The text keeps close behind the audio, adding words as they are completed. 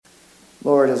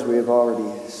Lord, as we have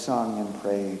already sung and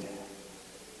prayed,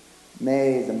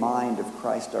 may the mind of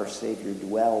Christ our Savior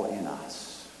dwell in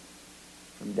us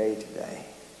from day to day.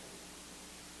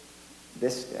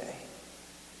 This day,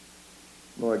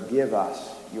 Lord, give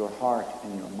us your heart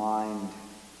and your mind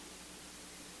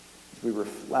as we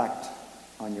reflect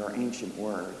on your ancient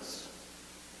words.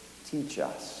 Teach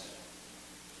us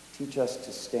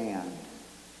to stand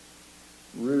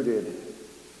rooted,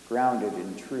 grounded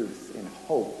in truth, in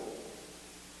hope,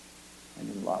 and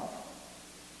in love.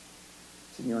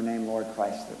 It's in your name, Lord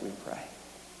Christ, that we pray.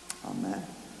 Amen.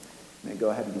 You may go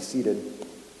ahead and be seated.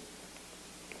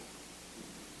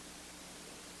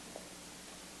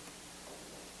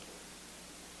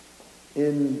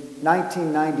 In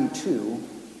 1992,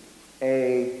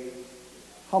 a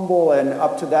humble and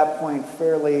up to that point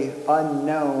fairly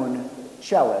unknown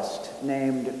cellist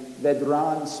named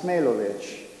Vedran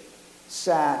Smilovic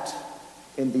sat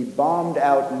in the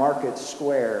bombed-out market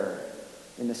square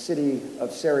in the city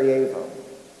of Sarajevo.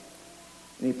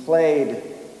 And he played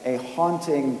a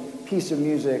haunting piece of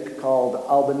music called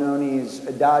Albinoni's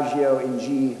Adagio in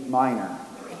G minor.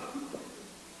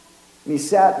 And he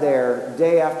sat there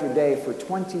day after day for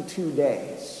 22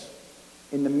 days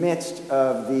in the midst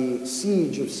of the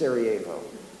siege of Sarajevo,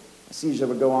 a siege that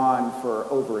would go on for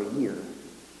over a year.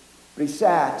 But he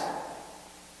sat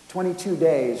 22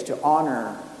 days to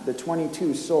honor the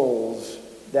 22 souls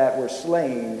that were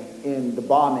slain in the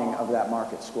bombing of that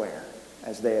market square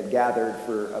as they had gathered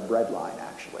for a bread line,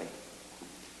 actually.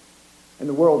 And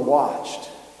the world watched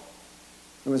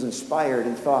and was inspired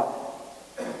and thought,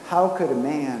 how could a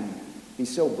man be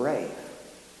so brave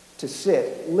to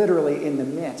sit literally in the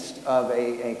midst of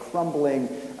a crumbling,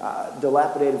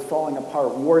 dilapidated, falling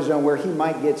apart war zone where he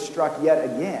might get struck yet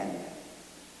again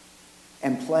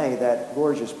and play that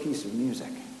gorgeous piece of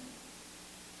music?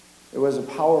 It was a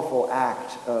powerful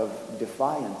act of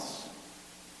defiance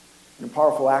and a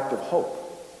powerful act of hope.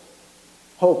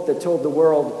 Hope that told the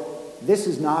world, this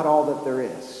is not all that there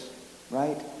is,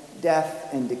 right?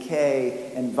 Death and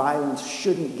decay and violence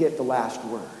shouldn't get the last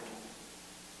word.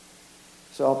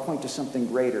 So I'll point to something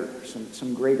greater,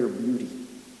 some greater beauty.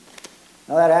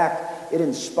 Now that act, it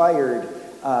inspired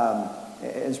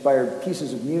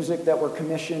pieces of music that were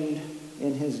commissioned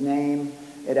in his name.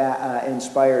 It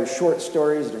inspired short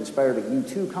stories. It inspired a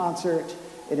U2 concert.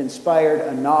 It inspired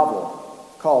a novel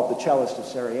called The Cellist of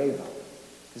Sarajevo.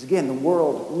 Because again, the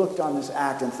world looked on this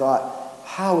act and thought,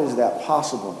 how is that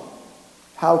possible?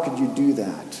 How could you do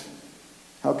that?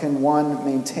 How can one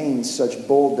maintain such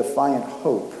bold, defiant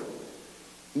hope,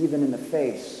 even in the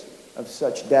face of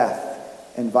such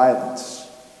death and violence?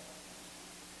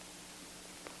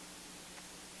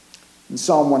 In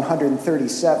Psalm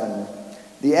 137,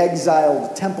 the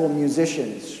exiled temple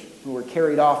musicians who were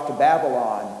carried off to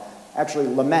Babylon actually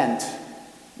lament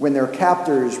when their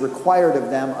captors required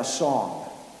of them a song.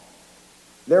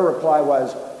 Their reply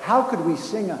was, how could we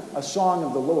sing a song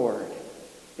of the Lord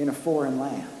in a foreign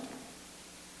land?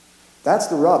 That's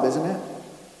the rub, isn't it?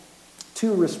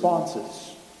 Two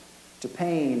responses to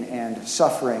pain and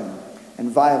suffering and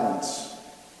violence.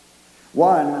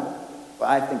 One,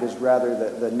 I think, is rather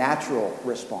the natural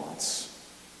response.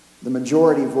 The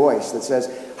majority voice that says,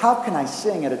 how can I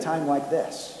sing at a time like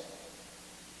this?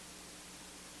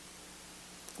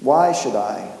 Why should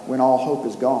I when all hope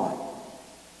is gone?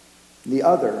 The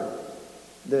other,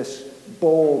 this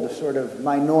bold sort of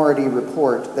minority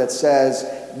report that says,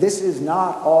 this is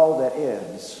not all that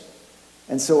is,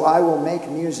 and so I will make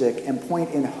music and point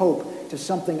in hope to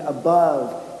something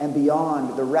above and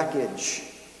beyond the wreckage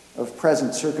of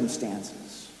present circumstances.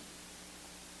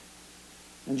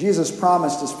 And Jesus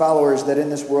promised his followers that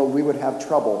in this world we would have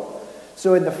trouble.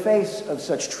 So in the face of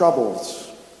such troubles,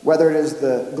 whether it is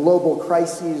the global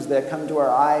crises that come to our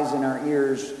eyes and our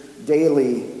ears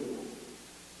daily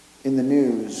in the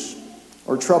news,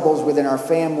 or troubles within our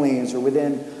families or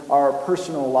within our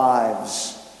personal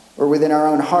lives, or within our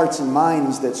own hearts and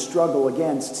minds that struggle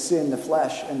against sin, the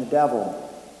flesh, and the devil,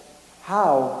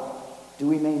 how do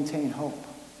we maintain hope?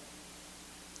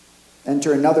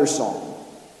 Enter another psalm,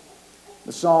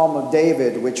 the Psalm of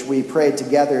David, which we prayed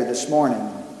together this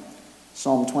morning,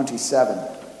 Psalm 27.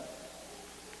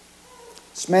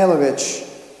 Smilovic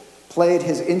played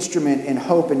his instrument in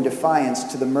hope and defiance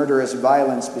to the murderous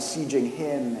violence besieging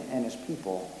him and his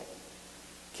people.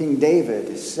 King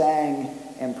David sang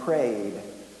and prayed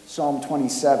Psalm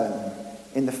 27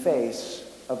 in the face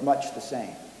of much the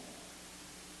same.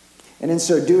 And in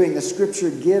so doing, the scripture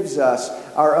gives us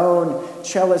our own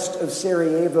Cellist of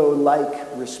Sarajevo-like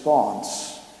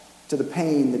response to the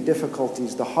pain, the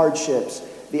difficulties, the hardships,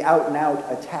 the out-and-out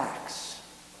attacks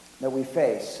that we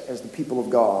face as the people of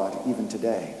God even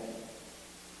today.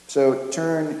 So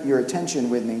turn your attention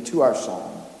with me to our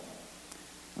psalm.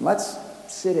 And let's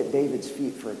sit at David's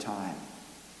feet for a time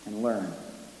and learn.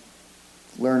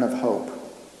 Learn of hope.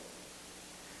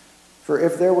 For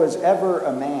if there was ever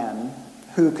a man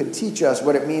who could teach us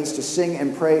what it means to sing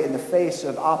and pray in the face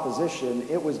of opposition,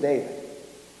 it was David.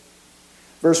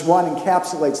 Verse 1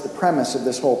 encapsulates the premise of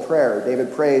this whole prayer.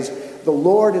 David prays, "The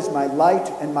Lord is my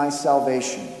light and my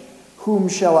salvation. Whom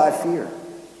shall I fear?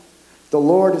 The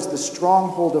Lord is the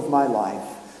stronghold of my life.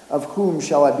 Of whom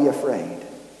shall I be afraid?"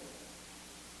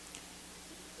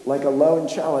 Like a lone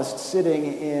cellist sitting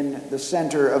in the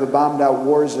center of a bombed-out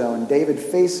war zone, David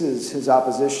faces his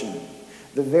opposition,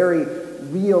 the very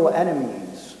real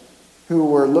enemies who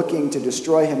were looking to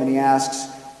destroy him, and he asks,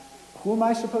 who am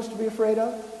I supposed to be afraid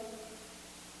of?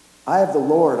 I have the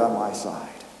Lord on my side.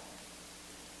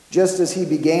 Just as he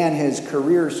began his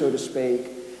career, so to speak,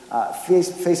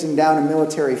 facing down a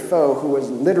military foe who was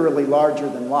literally larger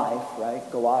than life, right,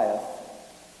 Goliath,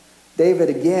 David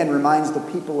again reminds the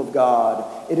people of God,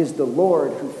 it is the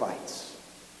Lord who fights,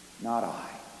 not I.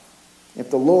 If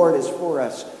the Lord is for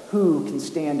us, who can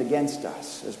stand against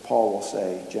us, as Paul will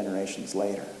say generations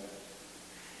later?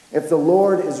 If the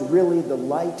Lord is really the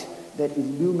light that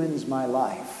illumines my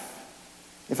life,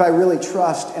 if I really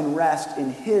trust and rest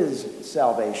in his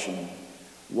salvation,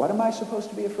 what am I supposed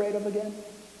to be afraid of again?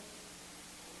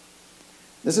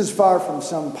 This is far from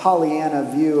some Pollyanna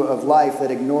view of life that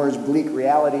ignores bleak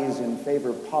realities in favor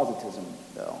of positivism,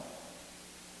 though.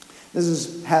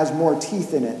 This has more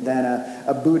teeth in it than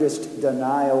a Buddhist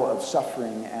denial of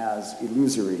suffering as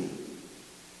illusory.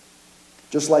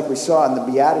 Just like we saw in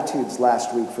the Beatitudes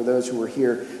last week, for those who were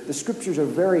here, the scriptures are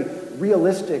very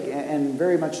realistic and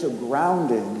very much so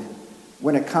grounded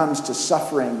when it comes to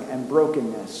suffering and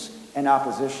brokenness and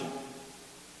opposition.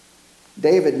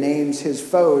 David names his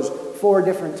foes 4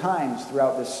 different times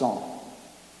throughout this psalm.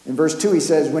 In verse 2 he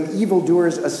says, "When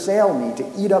evildoers assail me to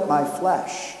eat up my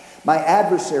flesh, my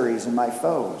adversaries and my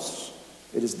foes,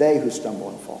 it is they who stumble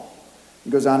and fall." He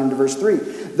goes on into verse 3,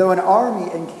 "Though an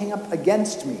army encamp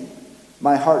against me,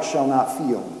 my heart shall not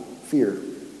fear.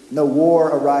 No war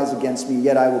arise against me,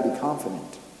 yet I will be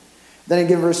confident." Then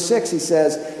again, verse 6, he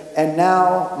says, "And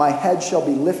now my head shall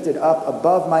be lifted up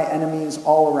above my enemies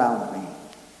all around me,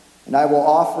 and I will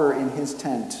offer in his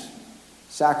tent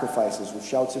sacrifices with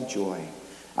shouts of joy.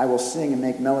 I will sing and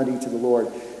make melody to the Lord."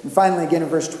 And finally, again in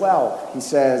verse 12, he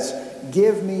says,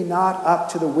 "Give me not up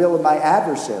to the will of my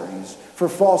adversaries, for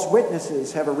false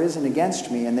witnesses have arisen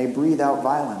against me, and they breathe out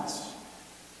violence."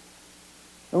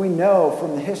 And we know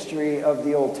from the history of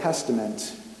the Old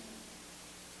Testament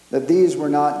that these were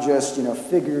not just,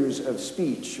 figures of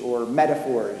speech or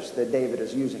metaphors that David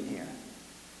is using here.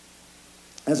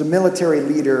 As a military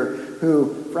leader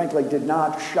who, frankly, did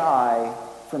not shy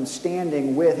from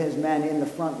standing with his men in the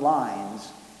front lines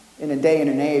in a day and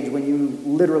an age when you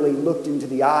literally looked into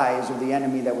the eyes of the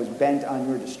enemy that was bent on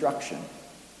your destruction,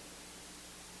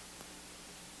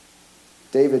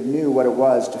 David knew what it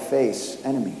was to face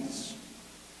enemies.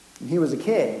 And he was a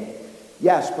king.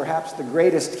 Yes, perhaps the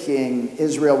greatest king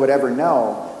Israel would ever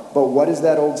know, but what is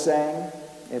that old saying?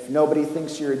 If nobody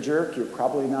thinks you're a jerk, you're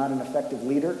probably not an effective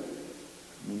leader.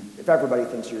 If everybody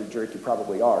thinks you're a jerk, you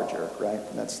probably are a jerk, right?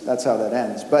 That's how that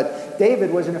ends. But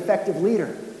David was an effective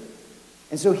leader.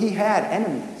 And so he had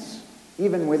enemies,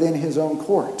 even within his own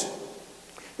court.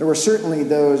 There were certainly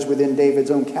those within David's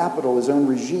own capital, his own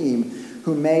regime,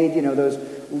 who made, those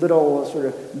little sort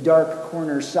of dark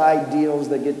corner side deals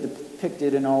that get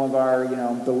depicted in all of our,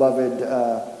 beloved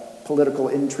political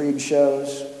intrigue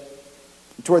shows.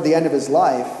 Toward the end of his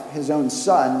life, his own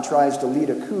son tries to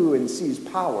lead a coup and seize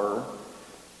power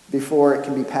before it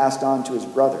can be passed on to his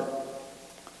brother.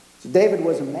 So David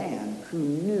was a man who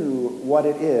knew what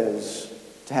it is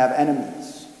to have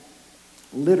enemies,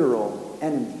 literal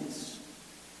enemies,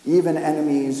 even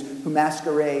enemies who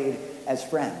masquerade as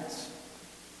friends.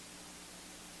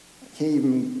 He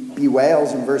even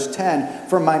bewails in verse 10,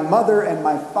 "For my mother and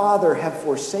my father have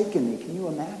forsaken me." Can you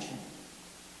imagine?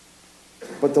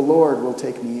 "But the Lord will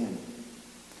take me in."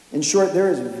 In short, there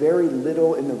is very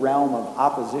little in the realm of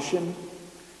opposition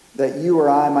that you or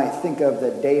I might think of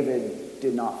that David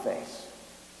did not face.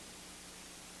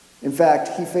 In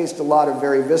fact, he faced a lot of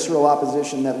very visceral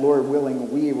opposition that, Lord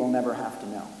willing, we will never have to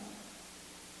know.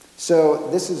 So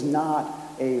this is not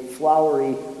a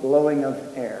flowery blowing of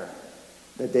air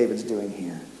that David's doing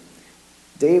here.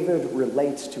 David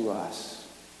relates to us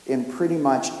in pretty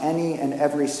much any and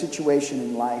every situation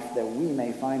in life that we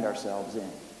may find ourselves in.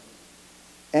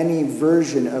 Any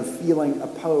version of feeling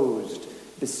opposed,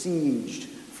 besieged,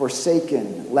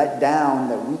 forsaken, let down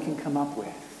that we can come up with.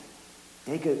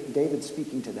 David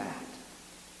speaking to that,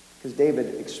 because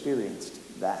David experienced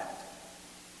that.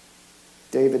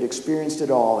 David experienced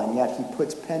it all, and yet he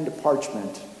puts pen to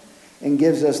parchment and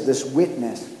gives us this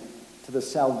witness to the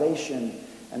salvation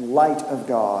and light of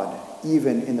God,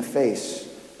 even in the face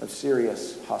of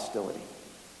serious hostility.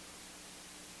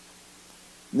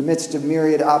 In the midst of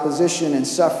myriad opposition and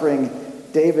suffering,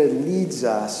 David leads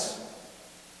us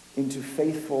into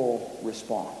faithful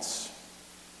response.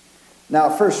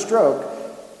 Now, at first stroke,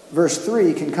 verse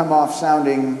 3 can come off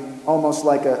sounding almost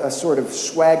like a sort of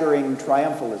swaggering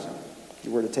triumphalism, if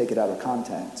you were to take it out of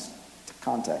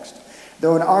context.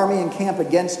 Though an army encamp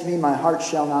against me, my heart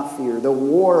shall not fear. Though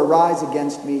war arise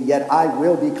against me, yet I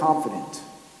will be confident.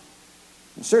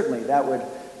 And certainly that would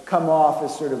come off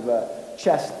as sort of a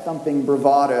chest-thumping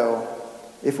bravado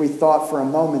if we thought for a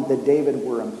moment that David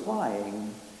were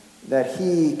implying that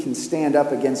he can stand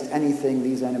up against anything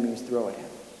these enemies throw at him.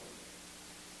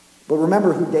 But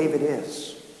remember who David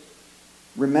is.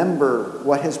 Remember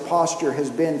what his posture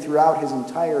has been throughout his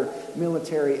entire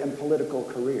military and political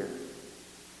career.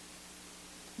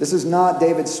 This is not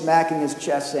David smacking his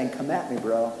chest saying, "Come at me,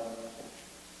 bro."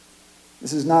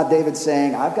 This is not David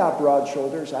saying, "I've got broad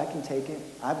shoulders, I can take it.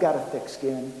 I've got a thick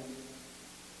skin."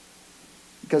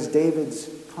 Because David's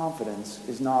confidence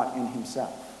is not in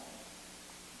himself.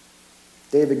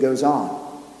 David goes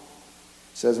on.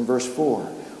 He says in verse 4,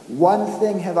 "One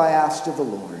thing have I asked of the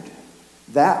Lord,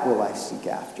 that will I seek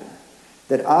after,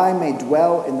 that I may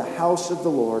dwell in the house of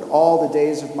the Lord all the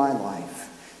days of my life,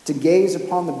 to gaze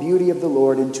upon the beauty of the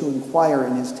Lord and to inquire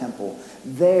in his temple."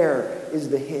 There is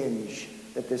the hinge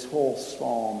that this whole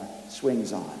psalm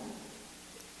swings on.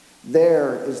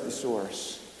 There is the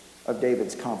source of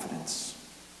David's confidence.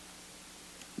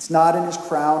 It's not in his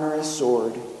crown or his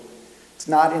sword. It's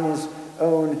not in his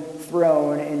own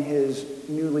throne in his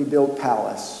newly built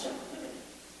palace.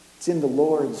 It's in the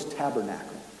Lord's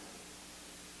tabernacle,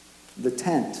 the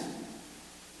tent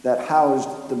that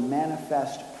housed the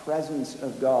manifest presence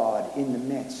of God in the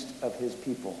midst of his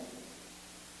people.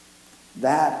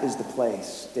 That is the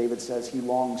place, David says, he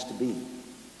longs to be,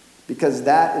 because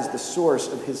that is the source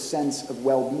of his sense of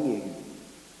well-being,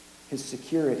 his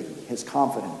security, his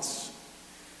confidence.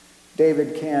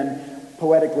 David can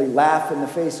poetically laugh in the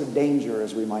face of danger,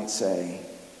 as we might say,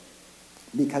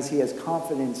 because he has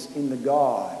confidence in the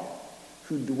God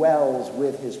who dwells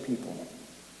with his people.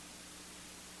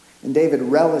 And David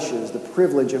relishes the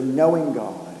privilege of knowing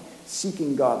God,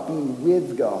 seeking God, being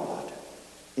with God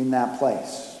in that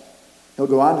place. He'll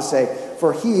go on to say,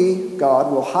 "For he,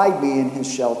 God, will hide me in his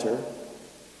shelter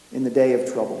in the day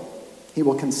of trouble. He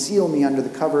will conceal me under the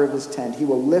cover of his tent. He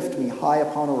will lift me high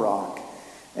upon a rock.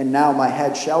 And now my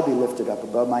head shall be lifted up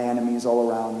above my enemies all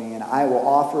around me, and I will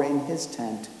offer in his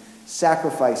tent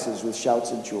sacrifices with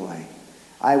shouts of joy.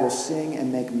 I will sing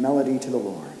and make melody to the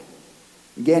Lord."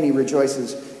 Again he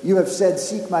rejoices, "You have said,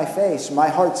 'Seek my face.' My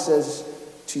heart says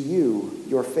to you,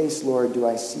 'Your face, Lord, do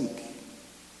I seek.'"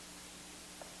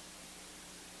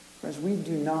 Friends, we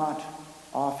do not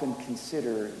often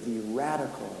consider the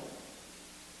radical,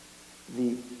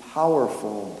 the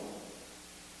powerful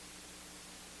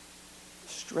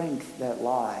strength that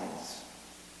lies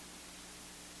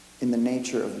in the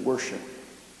nature of worship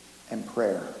and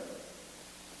prayer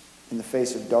in the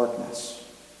face of darkness,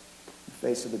 in the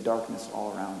face of the darkness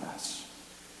all around us.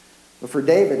 But for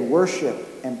David, worship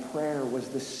and prayer was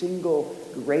the single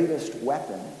greatest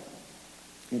weapon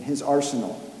in his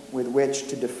arsenal with which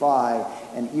to defy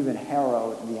and even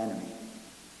harrow the enemy.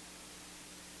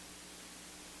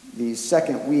 The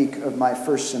second week of my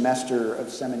first semester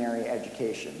of seminary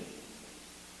education,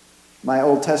 my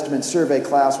Old Testament survey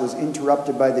class was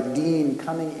interrupted by the dean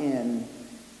coming in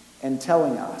and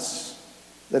telling us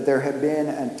that there had been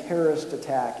a terrorist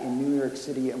attack in New York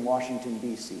City and Washington,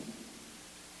 D.C.,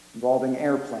 involving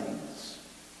airplanes,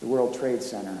 the World Trade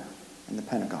Center, and the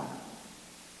Pentagon.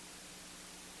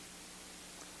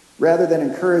 Rather than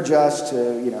encourage us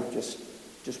to,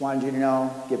 just wanted you to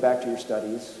know, get back to your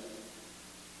studies,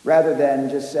 rather than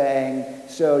just saying,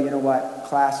 "So, you know what,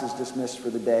 class is dismissed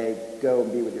for the day, go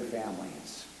and be with your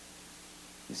families,"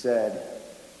 he said,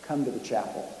 "Come to the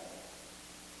chapel,"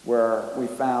 where we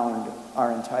found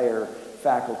our entire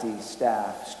faculty,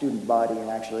 staff, student body, and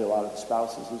actually a lot of the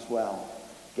spouses as well,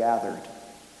 gathered.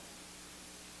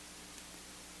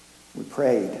 We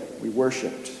prayed, we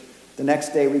worshiped. The next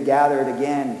day we gathered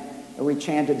again, and we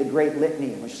chanted the Great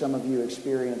Litany, which some of you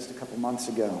experienced a couple months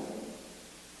ago.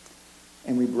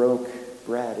 And we broke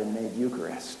bread and made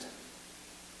Eucharist.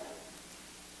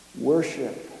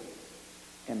 Worship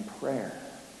and prayer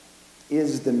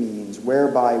is the means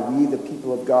whereby we, the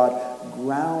people of God,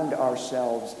 ground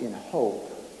ourselves in hope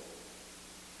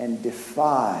and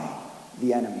defy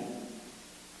the enemy,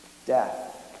 death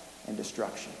and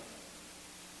destruction.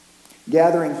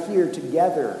 Gathering here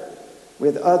together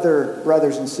with other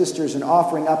brothers and sisters and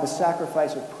offering up a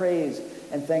sacrifice of praise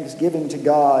and thanksgiving to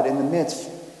God in the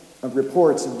midst of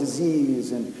reports of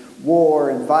disease and war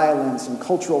and violence and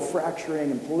cultural fracturing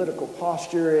and political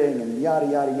posturing and yada,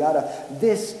 yada, yada.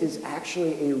 This is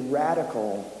actually a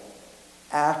radical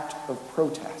act of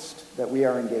protest that we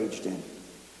are engaged in.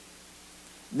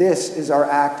 This is our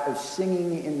act of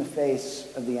singing in the face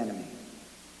of the enemy.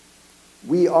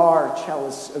 We are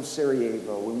cellists of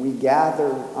Sarajevo when we gather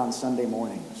on Sunday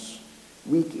mornings,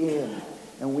 week in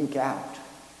and week out.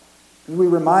 We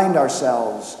remind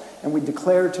ourselves and we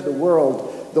declare to the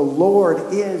world, the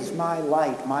Lord is my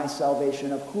light, my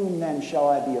salvation. Of whom then shall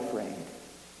I be afraid?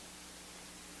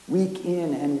 Week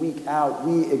in and week out,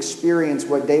 we experience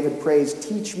what David prays,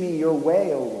 teach me your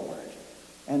way, O Lord,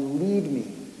 and lead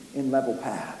me in level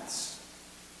paths.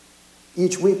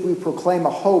 Each week we proclaim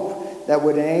a hope that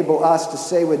would enable us to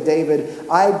say with David,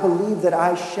 I believe that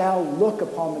I shall look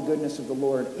upon the goodness of the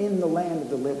Lord in the land of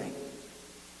the living.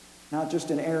 Not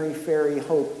just an airy-fairy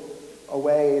hope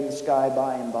away in the sky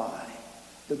by and by.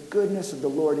 The goodness of the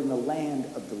Lord in the land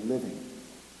of the living.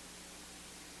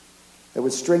 That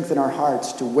would strengthen our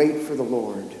hearts to wait for the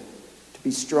Lord, to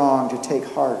be strong, to take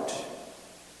heart,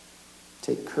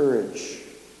 take courage.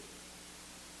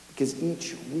 Because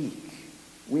each week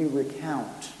we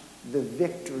recount the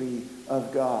victory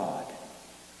of God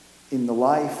in the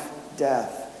life,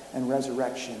 death, and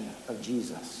resurrection of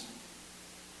Jesus.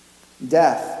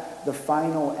 Death, the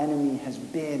final enemy, has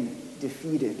been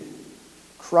defeated.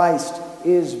 Christ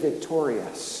is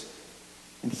victorious,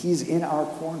 and he's in our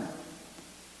corner.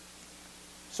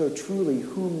 So truly,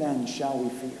 whom then shall we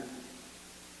fear?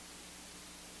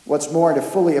 What's more, to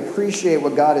fully appreciate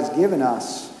what God has given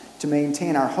us, to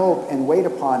maintain our hope and wait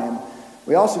upon him,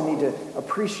 we also need to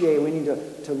appreciate, we need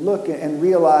to look and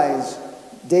realize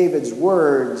David's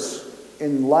words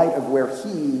in light of where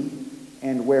he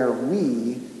and where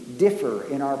we differ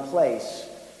in our place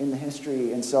in the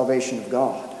history and salvation of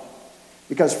God.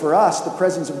 Because for us, the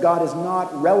presence of God is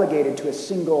not relegated to a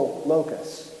single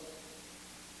locus.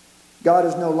 God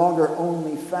is no longer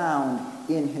only found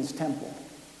in his temple.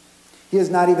 He is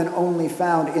not even only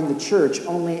found in the church,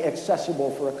 only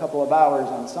accessible for a couple of hours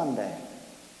on Sunday.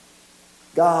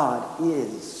 God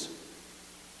is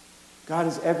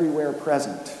everywhere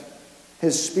present.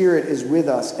 His Spirit is with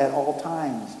us at all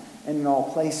times and in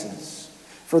all places.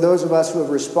 For those of us who have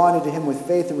responded to him with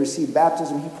faith and received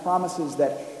baptism, he promises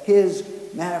that his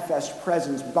manifest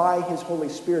presence by his Holy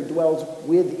Spirit dwells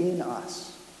within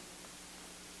us.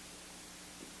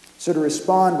 So to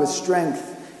respond with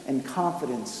strength and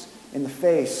confidence in the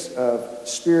face of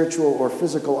spiritual or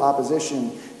physical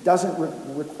opposition doesn't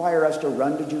require us to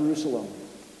run to Jerusalem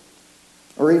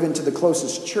or even to the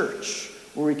closest church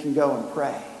where we can go and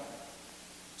pray.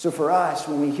 So for us,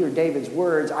 when we hear David's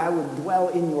words, I will dwell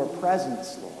in your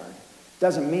presence, Lord,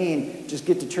 doesn't mean just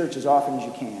get to church as often as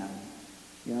you can.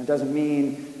 It doesn't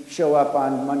mean show up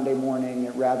on Monday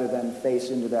morning rather than face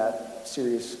into that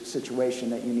serious situation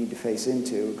that you need to face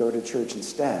into. Go to church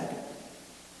instead.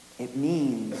 It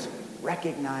means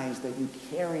recognize that you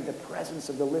carry the presence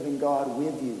of the living God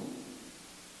with you,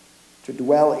 to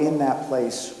dwell in that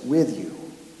place with you.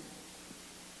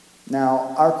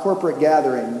 Now, our corporate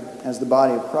gathering as the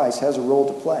body of Christ has a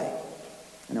role to play,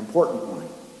 an important one,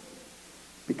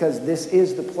 because this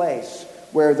is the place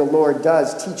where the Lord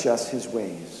does teach us his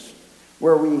ways,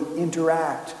 where we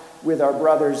interact with our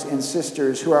brothers and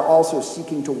sisters who are also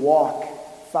seeking to walk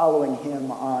following him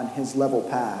on his level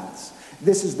paths.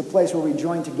 This is the place where we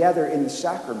join together in the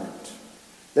sacrament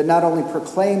that not only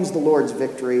proclaims the Lord's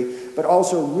victory, but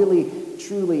also really,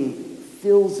 truly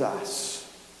fills us,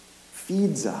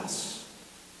 feeds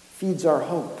our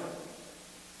hope,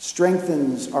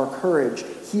 strengthens our courage,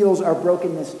 heals our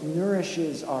brokenness,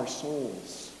 nourishes our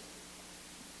souls.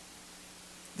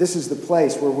 This is the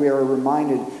place where we are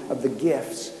reminded of the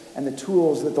gifts and the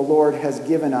tools that the Lord has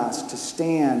given us to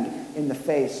stand in the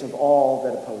face of all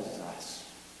that opposes us.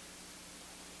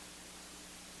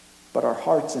 But our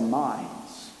hearts and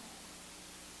minds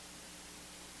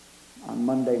on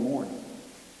Monday morning,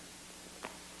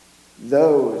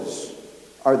 those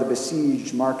are the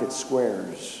besieged market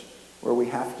squares where we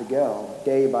have to go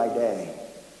day by day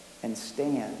and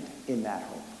stand in that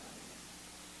hope.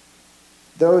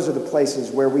 Those are the places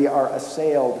where we are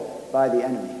assailed by the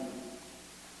enemy.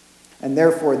 And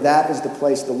therefore, that is the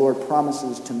place the Lord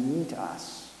promises to meet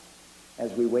us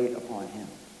as we wait upon him.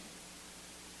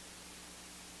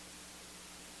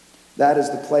 That is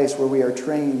the place where we are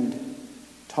trained,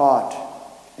 taught,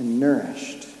 and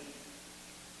nourished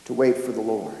to wait for the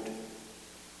Lord,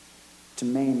 to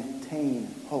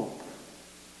maintain hope,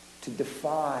 to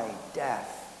defy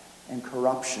death and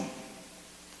corruption,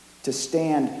 to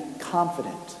stand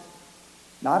confident,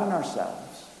 not in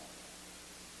ourselves,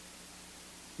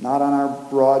 not on our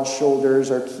broad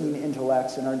shoulders, our keen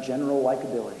intellects, and our general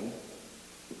likability,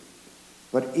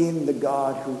 but in the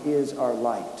God who is our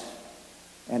light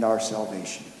and our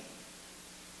salvation.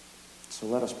 So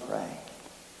let us pray.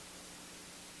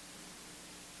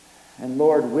 And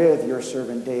Lord, with your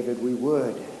servant David, we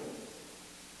would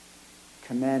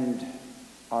commend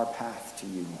our path to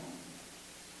you.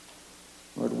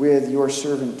 Lord, with your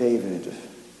servant David,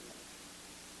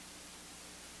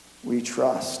 we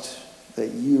trust that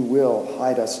you will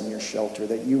hide us in your shelter,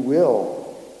 that you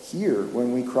will hear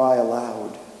when we cry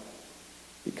aloud,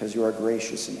 because you are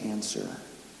gracious in answer.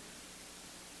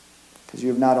 Because you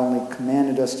have not only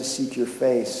commanded us to seek your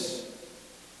face,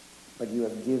 but you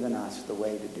have given us the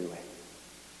way to do it.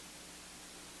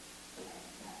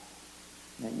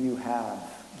 That you have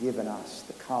given us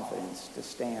the confidence to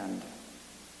stand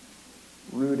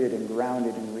rooted and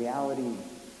grounded in reality,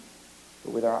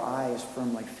 but with our eyes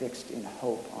firmly fixed in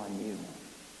hope on you.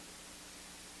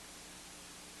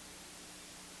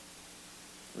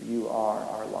 For you are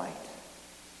our light.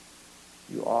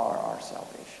 You are our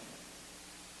salvation.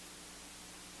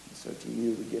 And so to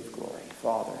you we give glory,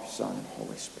 Father, Son, and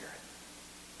Holy Spirit.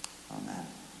 Amen.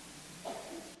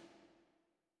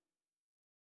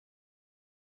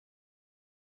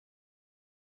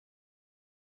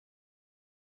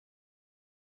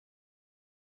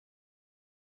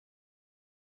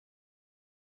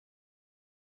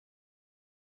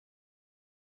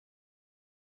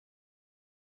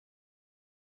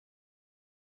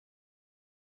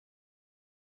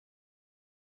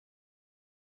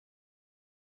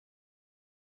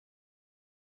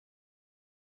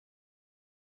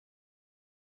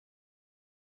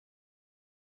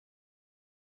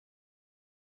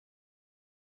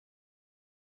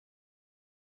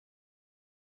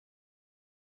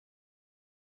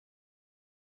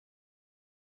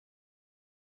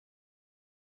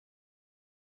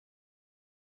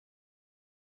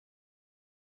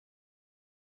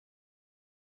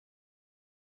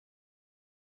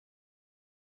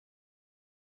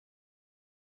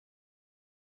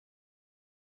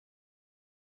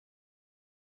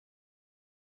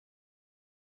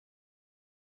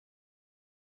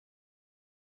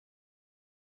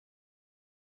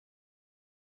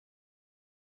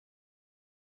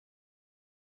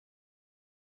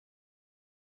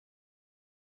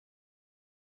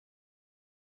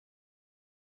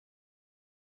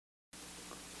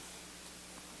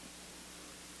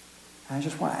 I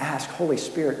just want to ask, Holy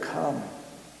Spirit, come.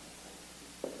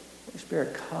 Holy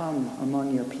Spirit, come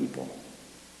among your people.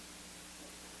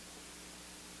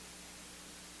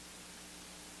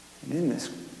 And in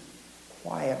this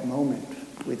quiet moment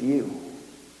with you,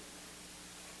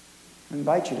 I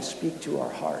invite you to speak to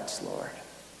our hearts, Lord.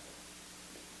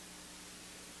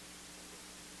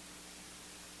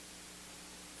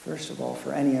 First of all,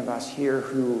 for any of us here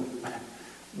who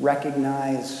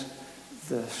recognize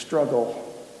the struggle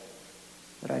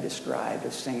that I described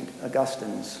as St.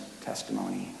 Augustine's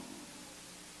testimony.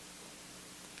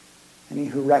 Any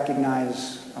who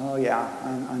recognize, oh yeah,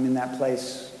 I'm in that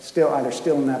place, either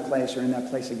still in that place or in that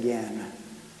place again,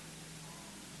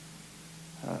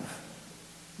 of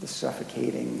the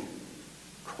suffocating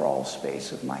crawl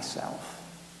space of myself.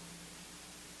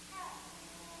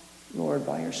 Lord,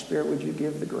 by your Spirit, would you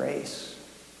give the grace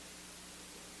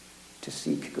to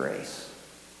seek grace?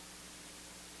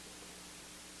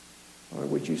 Lord,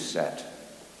 would you set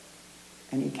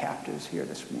any captives here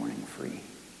this morning free?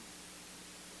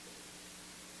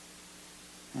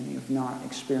 Any who have not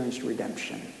experienced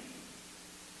redemption,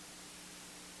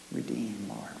 redeem,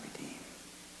 Lord, redeem.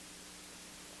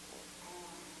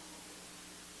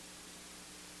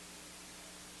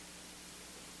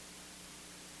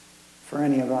 For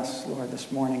any of us, Lord,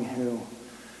 this morning who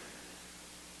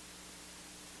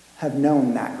have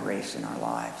known that grace in our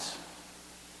lives,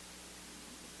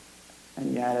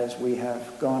 and yet, as we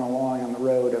have gone along on the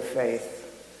road of faith,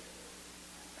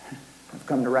 I've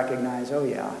come to recognize, oh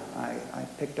yeah, I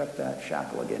picked up that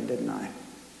shackle again, didn't I?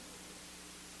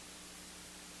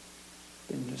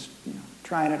 Been just,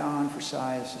 trying it on for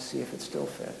size to see if it still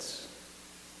fits.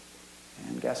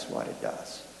 And guess what? It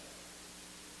does.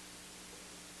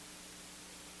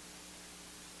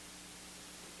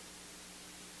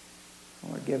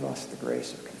 Lord, give us the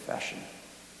grace of confession.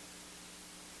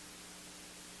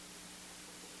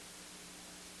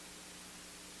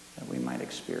 we might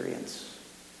experience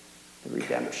the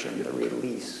redemption, the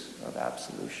release of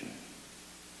absolution.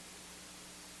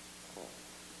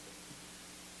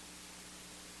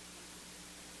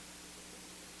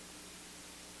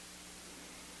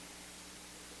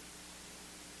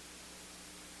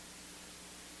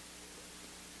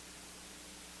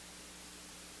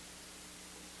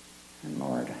 And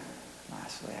Lord,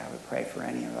 lastly, I would pray for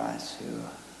any of us who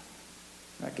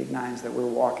recognize that we're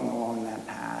walking along that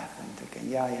path and thinking,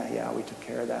 yeah, we took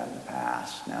care of that in the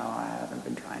past. No, I haven't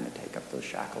been trying to take up those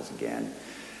shackles again.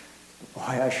 But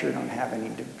boy, I sure don't have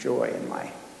any joy in my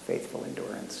faithful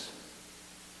endurance.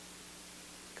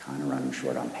 Kind of running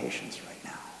short on patience right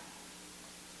now.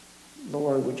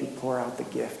 Lord, would you pour out the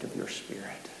gift of your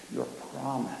Spirit, your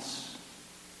promise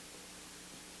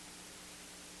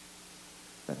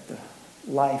that the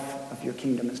life of your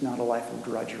kingdom is not a life of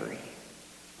drudgery,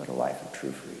 but a life of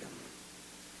true freedom.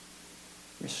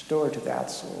 Restore to that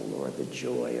soul, Lord, the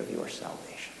joy of your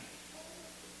salvation.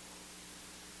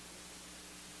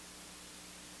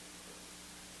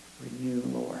 Renew,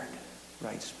 Lord,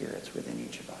 right spirits within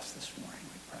each of us this morning,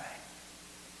 we pray.